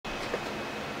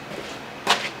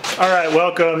Alright,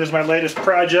 welcome. This is my latest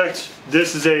project.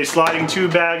 This is a sliding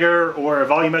tube bagger or a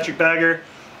volumetric bagger.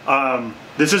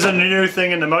 This isn't a new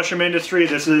thing in the mushroom industry.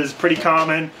 This is pretty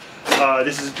common.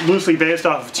 This is loosely based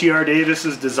off of T.R.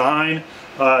 Davis's design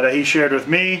that he shared with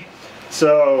me.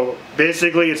 So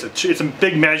basically it's a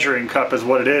big measuring cup is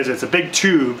what it is. It's a big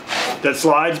tube that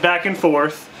slides back and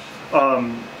forth.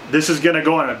 This is going to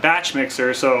go on a batch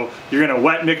mixer, so you're going to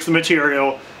wet mix the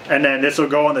material and then this will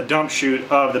go on the dump chute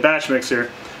of the batch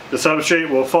mixer. The substrate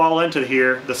will fall into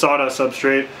here, the sawdust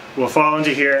substrate will fall into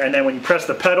here, and then when you press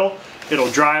the pedal,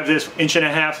 it'll drive this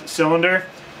 1.5 inch cylinder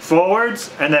forwards,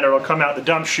 and then it'll come out the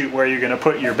dump chute where you're going to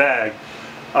put your bag.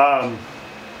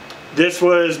 This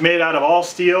was made out of all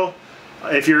steel.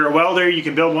 If you're a welder, you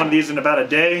can build one of these in about a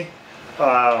day.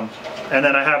 And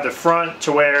then I have the front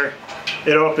to where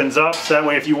it opens up, so that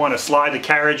way if you want to slide the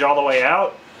carriage all the way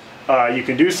out, you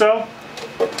can do so.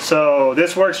 So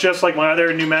this works just like my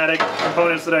other pneumatic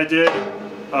components that I did,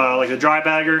 like the dry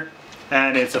bagger,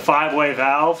 and it's a 5-way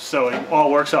valve, so it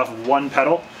all works off of one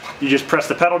pedal. You just press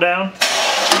the pedal down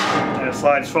and it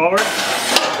slides forward.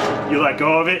 You let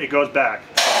go of it, it goes back.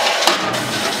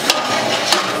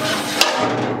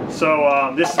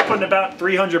 So this is putting about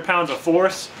 300 pounds of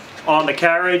force on the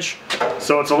carriage,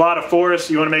 so it's a lot of force.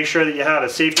 You want to make sure that you have a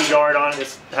safety guard on it.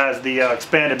 This has the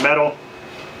expanded metal.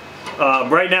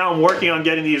 Right now I'm working on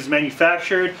getting these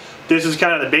manufactured. This is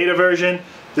kind of the beta version.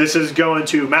 This is going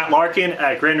to Matt Larkin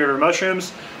at Grand River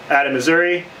Mushrooms out of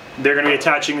Missouri. They're going to be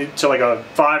attaching it to like a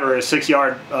 5 or 6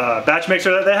 yard batch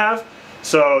mixer that they have.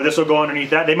 So this will go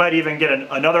underneath that. They might even get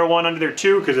another one under there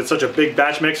too, because it's such a big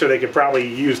batch mixer they could probably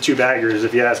use 2 baggers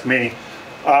if you ask me.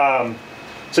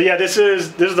 So yeah, this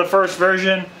is the first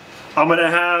version. I'm going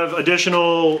to have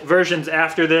additional versions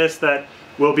after this that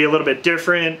will be a little bit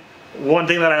different. One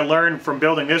thing that I learned from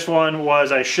building this one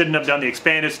was I shouldn't have done the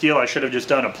expanded steel. I should have just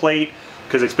done a plate,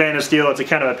 because expanded steel, it's a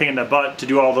kind of a pain in the butt to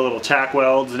do all the little tack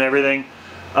welds and everything.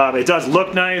 It does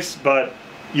look nice, but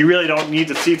you really don't need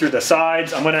to see through the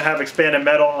sides. I'm going to have expanded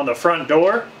metal on the front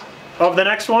door of the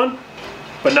next one,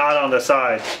 but not on the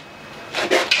sides.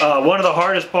 One of the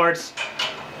hardest parts,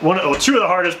 two of the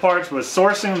hardest parts was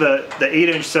sourcing the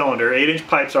 8-inch cylinder. 8-inch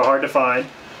pipes are hard to find,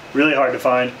 really hard to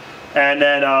find. And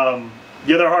then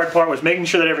the other hard part was making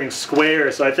sure that everything's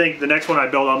square. So I think the next one I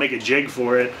build, I'll make a jig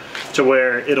for it to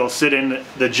where it'll sit in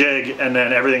the jig and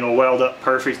then everything will weld up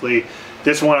perfectly.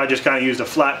 This one I just kind of used a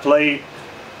flat plate,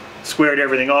 squared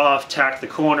everything off, tacked the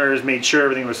corners, made sure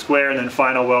everything was square, and then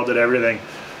final welded everything.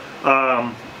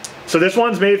 So this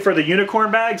one's made for the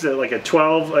unicorn bags at like a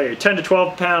 10 to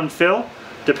 12 pound fill,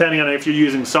 depending on if you're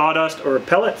using sawdust or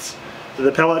pellets. So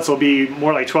the pellets will be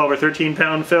more like 12 or 13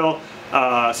 pound fill.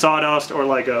 Sawdust or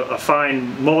like a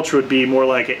fine mulch would be more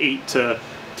like an 8 to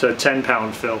 10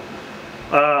 pound fill.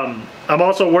 I'm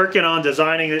also working on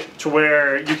designing it to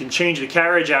where you can change the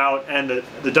carriage out and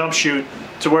the dump chute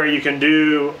to where you can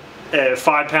do a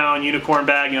 5 pound unicorn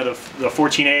bag, you know, the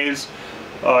 14As.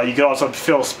 You could also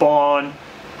fill spawn.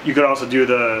 You could also do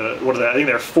what are they? I think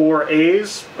they're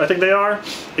 4As, I think they are,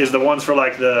 is the ones for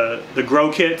like the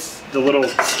grow kits, the little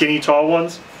skinny tall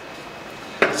ones.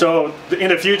 So in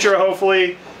the future,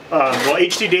 hopefully, well,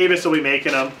 HT Davis will be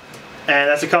making them, and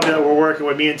that's a company that we're working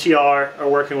with. Me and TR are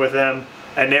working with them,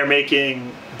 and they're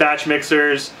making batch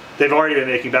mixers. They've already been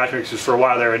making batch mixers for a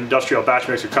while. They're an industrial batch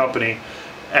mixer company.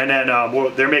 And then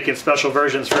they're making special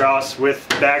versions for us with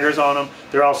baggers on them.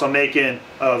 They're also making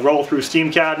a roll-through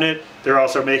steam cabinet. They're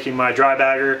also making my dry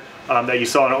bagger that you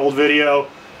saw in an old video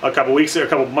a couple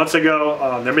months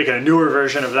ago. They're making a newer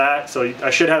version of that, so I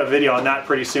should have a video on that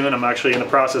pretty soon. I'm actually in the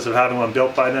process of having one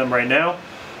built by them right now.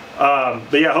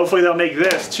 But yeah, hopefully they'll make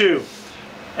this too.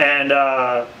 And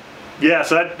yeah,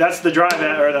 so that's the dry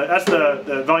bagger, or that's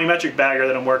the volumetric bagger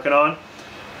that I'm working on.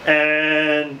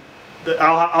 And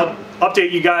I'll update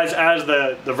you guys as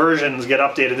the versions get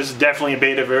updated. This is definitely a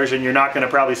beta version. You're not going to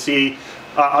probably see.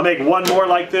 I'll make one more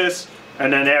like this,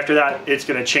 and then after that it's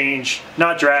going to change,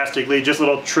 not drastically, just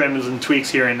little trims and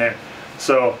tweaks here and there.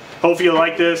 So hopefully you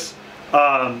like this.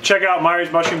 Check out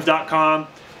MyersMushrooms.com.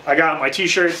 I got my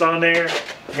t-shirts on there.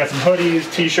 I got some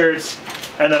hoodies, t-shirts,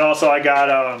 and then also I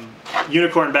got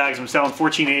unicorn bags. I'm selling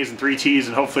 14As and 3Ts,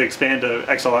 and hopefully expand to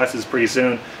XLSs pretty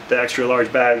soon, the extra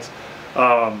large bags.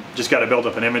 Just got to build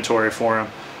up an inventory for them.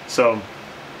 So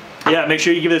yeah, make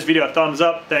sure you give this video a thumbs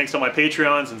up. Thanks to my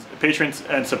patrons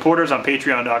and supporters on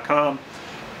patreon.com,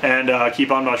 and keep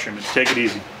on mushrooming. Take it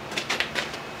easy.